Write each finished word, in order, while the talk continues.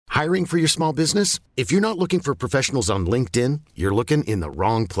Hiring for your small business? If you're not looking for professionals on LinkedIn, you're looking in the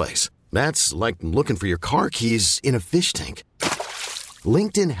wrong place. That's like looking for your car keys in a fish tank.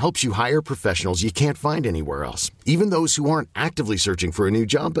 LinkedIn helps you hire professionals you can't find anywhere else, even those who aren't actively searching for a new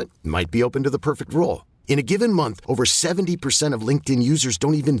job but might be open to the perfect role. In a given month, over 70% of LinkedIn users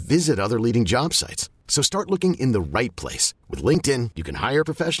don't even visit other leading job sites. So start looking in the right place. With LinkedIn, you can hire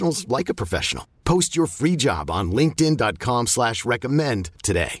professionals like a professional. Post your free job on linkedin.com/recommend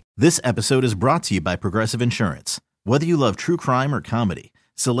today. This episode is brought to you by Progressive Insurance. Whether you love true crime or comedy,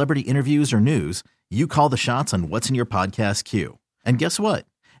 celebrity interviews or news, you call the shots on what's in your podcast queue. And guess what?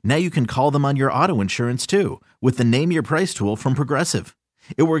 Now you can call them on your auto insurance too with the Name Your Price tool from Progressive.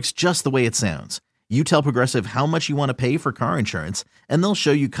 It works just the way it sounds. You tell Progressive how much you want to pay for car insurance, and they'll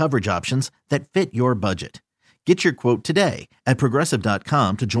show you coverage options that fit your budget. Get your quote today at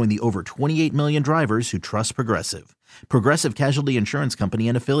Progressive.com to join the over 28 million drivers who trust Progressive. Progressive Casualty Insurance Company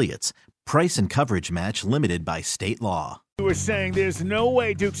and Affiliates. Price and coverage match limited by state law. We were saying there's no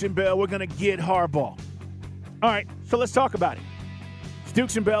way, Dukes and Bell, we're going to get Harbaugh. All right, so let's talk about it. It's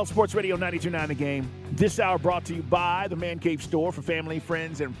Dukes and Bell, Sports Radio 92.9 The Game. This hour brought to you by the Man Cave Store. For family,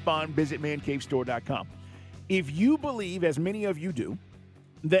 friends, and fun, visit mancavestore.com. If you believe, as many of you do,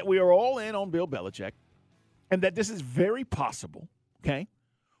 that we are all in on Bill Belichick and that this is very possible, okay,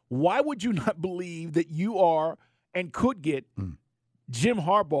 why would you not believe that you are and could get Jim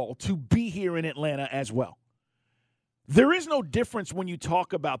Harbaugh to be here in Atlanta as well? There is no difference when you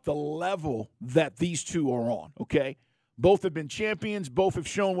talk about the level that these two are on, okay? Both have been champions. Both have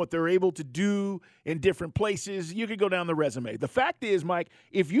shown what they're able to do in different places. You could go down the resume. The fact is, Mike,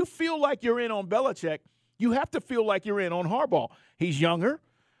 if you feel like you're in on Belichick, you have to feel like you're in on Harbaugh. He's younger.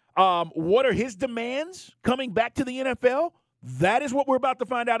 What are his demands coming back to the NFL? That is what we're about to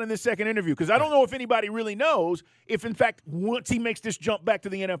find out in this second interview, because I don't know if anybody really knows if, in fact, once he makes this jump back to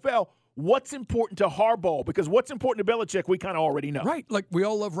the NFL, what's important to Harbaugh, because what's important to Belichick, we kind of already know. Right. Like, we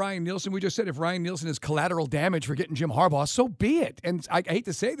all love Ryan Nielsen. We just said if Ryan Nielsen is collateral damage for getting Jim Harbaugh, so be it. And I hate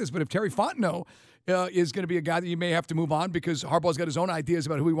to say this, but if Terry Fontenot is going to be a guy that you may have to move on because Harbaugh's got his own ideas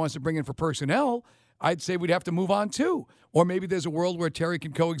about who he wants to bring in for personnel, I'd say we'd have to move on too. Or maybe there's a world where Terry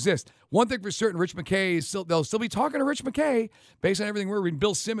can coexist. One thing for certain, Rich McKay they'll still be talking to Rich McKay based on everything we're reading.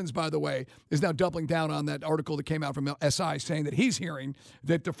 Bill Simmons, by the way, is now doubling down on that article that came out from SI saying that he's hearing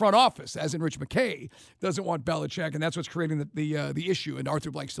that the front office, as in Rich McKay, doesn't want Belichick, and that's what's creating the issue, and Arthur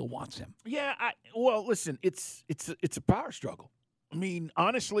Blank still wants him. Yeah, well, listen, it's a power struggle. I mean,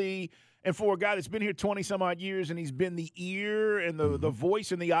 honestly, and for a guy that's been here 20-some-odd years and he's been the ear and the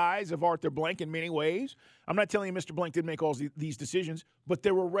voice and the eyes of Arthur Blank in many ways, I'm not telling you Mr. Blank didn't make all these decisions, but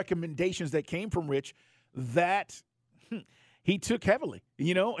there were recommendations that came from Rich that he took heavily,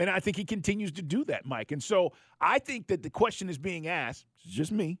 and I think he continues to do that, Mike. And so I think that the question is being asked, it's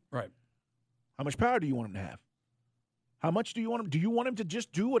just me, right? How much power do you want him to have? How much do you want him? Do you want him to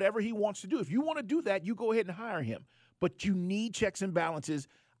just do whatever he wants to do? If you want to do that, you go ahead and hire him. But you need checks and balances,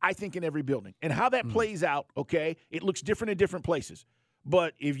 I think, in every building. And how that plays out, okay, it looks different in different places.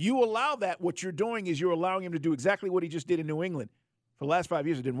 But if you allow that, what you're doing is you're allowing him to do exactly what he just did in New England. For the last 5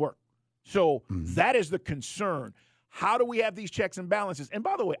 years, it didn't work. So that is the concern. How do we have these checks and balances? And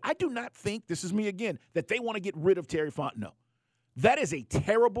by the way, I do not think, this is me again, that they want to get rid of Terry Fontenot. That is a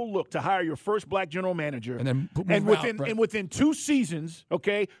terrible look to hire your first black general manager. And within 2 seasons,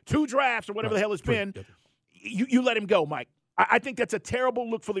 okay, 2 drafts or whatever the hell it's been, you let him go, Mike. I think that's a terrible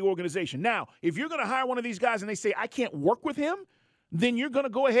look for the organization. Now, if you're going to hire one of these guys and they say, I can't work with him, then you're going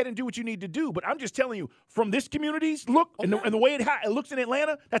to go ahead and do what you need to do. But I'm just telling you, from this community's look and the way it looks in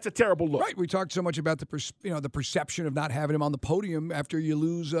Atlanta, that's a terrible look. Right. We talked so much about the perception of not having him on the podium after you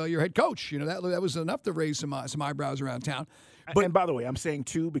lose your head coach. That was enough to raise some eyebrows around town. And by the way, I'm saying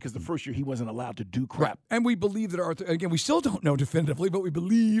too because the first year he wasn't allowed to do crap. Right. And we believe that Arthur, again, we still don't know definitively, but we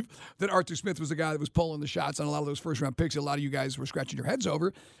believe that Arthur Smith was the guy that was pulling the shots on a lot of those first-round picks. A lot of you guys were scratching your heads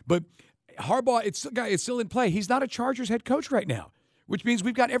over. But Harbaugh, it's still in play. He's not a Chargers head coach right now, which means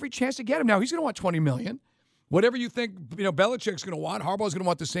we've got every chance to get him. Now, he's going to want $20 million. Whatever you think, Belichick's going to want, Harbaugh's going to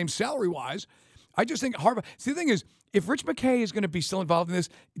want the same salary-wise. I just think Harbaugh – see, the thing is, if Rich McKay is going to be still involved in this,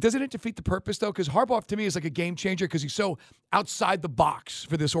 doesn't it defeat the purpose, though? Because Harbaugh, to me, is like a game changer because he's so outside the box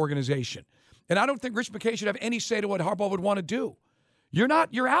for this organization. And I don't think Rich McKay should have any say to what Harbaugh would want to do. You're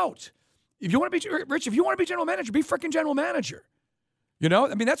out. If you want to be – Rich, if you want to be general manager, be freaking general manager.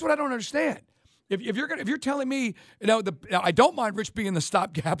 I mean, that's what I don't understand. If you're telling me, I don't mind Rich being the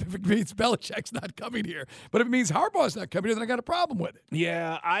stopgap if it means Belichick's not coming here, but if it means Harbaugh's not coming here, then I got a problem with it.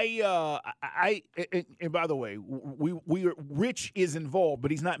 Yeah, and by the way, Rich is involved,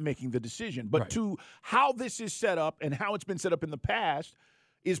 but he's not making the decision. But to how this is set up and how it's been set up in the past,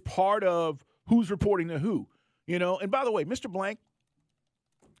 is part of who's reporting to who. And by the way, Mr. Blank,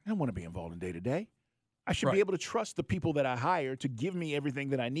 I don't want to be involved in day-to-day. I should be able to trust the people that I hire to give me everything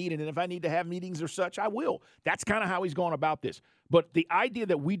that I need. And if I need to have meetings or such, I will. That's kind of how he's gone about this. But the idea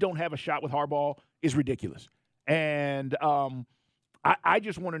that we don't have a shot with Harbaugh is ridiculous. And I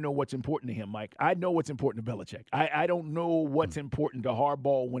just want to know what's important to him, Mike. I know what's important to Belichick. I don't know what's important to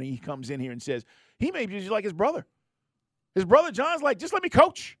Harbaugh when he comes in here and says, he may be just like his brother. His brother John's like, just let me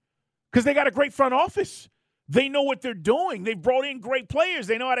coach because they got a great front office. They know what they're doing. They've brought in great players.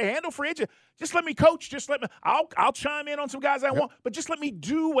 They know how to handle free agents. Just let me coach. Just let me. I'll chime in on some guys I want, but just let me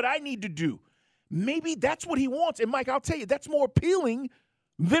do what I need to do. Maybe that's what he wants. And, Mike, I'll tell you, that's more appealing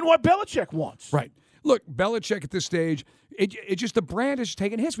than what Belichick wants. Right. Look, Belichick at this stage, it just the brand is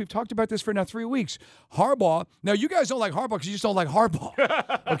taking hits. We've talked about this for now 3 weeks. Harbaugh. Now, you guys don't like Harbaugh because you just don't like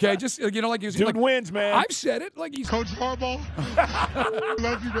Harbaugh. Okay? Just, like he's Dude wins, man. I've said it. Like he's Coach Harbaugh.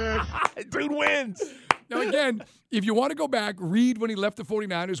 Love you, man. Dude wins. Now, again, if you want to go back, read when he left the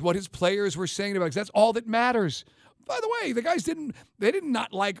 49ers, what his players were saying about it, because that's all that matters. By the way, the guys did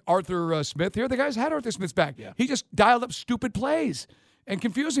not like Arthur Smith here. The guys had Arthur Smith's back. Yeah. He just dialed up stupid plays and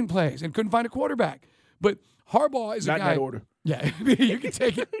confusing plays and couldn't find a quarterback. But Harbaugh is a guy. Not in that order. Yeah, you can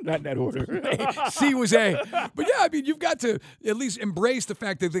take it. Not in that order. C was A. But, yeah, you've got to at least embrace the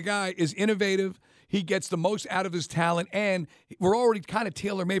fact that the guy is innovative. He gets the most out of his talent, and we're already kind of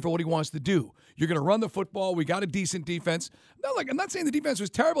tailor-made for what he wants to do. You're going to run the football. We got a decent defense. I'm not saying the defense was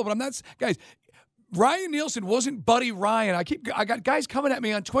terrible, but guys, Ryan Nielsen wasn't Buddy Ryan. I got guys coming at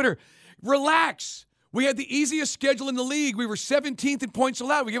me on Twitter. Relax. We had the easiest schedule in the league. We were 17th in points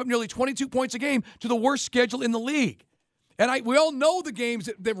allowed. We gave up nearly 22 points a game to the worst schedule in the league. And we all know the games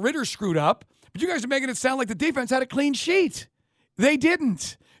that Ritter screwed up, but you guys are making it sound like the defense had a clean sheet. They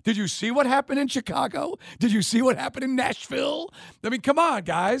didn't. Did you see what happened in Chicago? Did you see what happened in Nashville? Come on,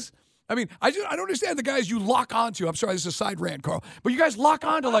 guys. I don't understand the guys you lock onto. I'm sorry, this is a side rant, Carl. But you guys lock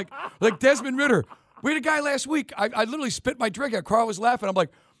onto like Desmond Ritter. We had a guy last week. I literally spit my drink out. Carl was laughing. I'm like,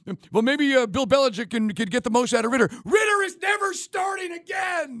 well, maybe Bill Belichick can get the most out of Ritter. Ritter is never starting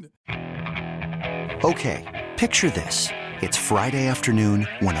again. Okay, picture this. It's Friday afternoon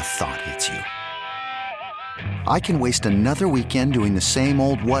when a thought hits you. I can waste another weekend doing the same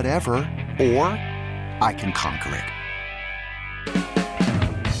old whatever, or I can conquer it.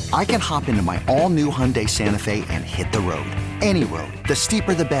 I can hop into my all-new Hyundai Santa Fe and hit the road. Any road. The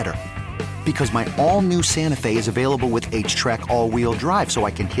steeper, the better. Because my all-new Santa Fe is available with H-Track all-wheel drive, so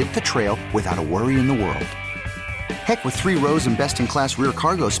I can hit the trail without a worry in the world. Heck, with 3 rows and best-in-class rear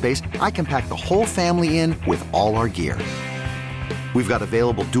cargo space, I can pack the whole family in with all our gear. We've got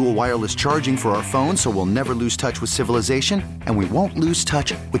available dual wireless charging for our phones, so we'll never lose touch with civilization, and we won't lose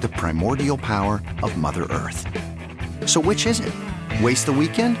touch with the primordial power of Mother Earth. So which is it? Waste the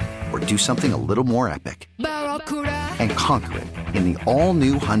weekend or do something a little more epic? And conquer it in the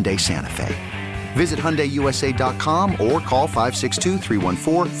all-new Hyundai Santa Fe. Visit HyundaiUSA.com or call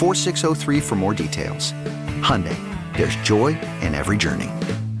 562-314-4603 for more details. Hyundai, there's joy in every journey.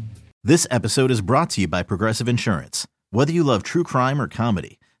 This episode is brought to you by Progressive Insurance. Whether you love true crime or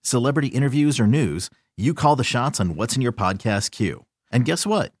comedy, celebrity interviews or news, you call the shots on what's in your podcast queue. And guess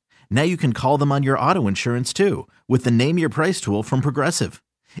what? Now you can call them on your auto insurance too with the Name Your Price tool from Progressive.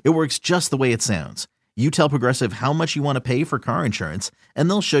 It works just the way it sounds. You tell Progressive how much you want to pay for car insurance, and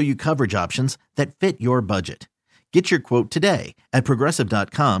they'll show you coverage options that fit your budget. Get your quote today at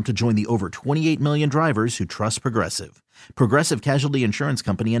Progressive.com to join the over 28 million drivers who trust Progressive. Progressive Casualty Insurance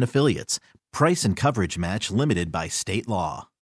Company and Affiliates. Price and coverage match limited by state law.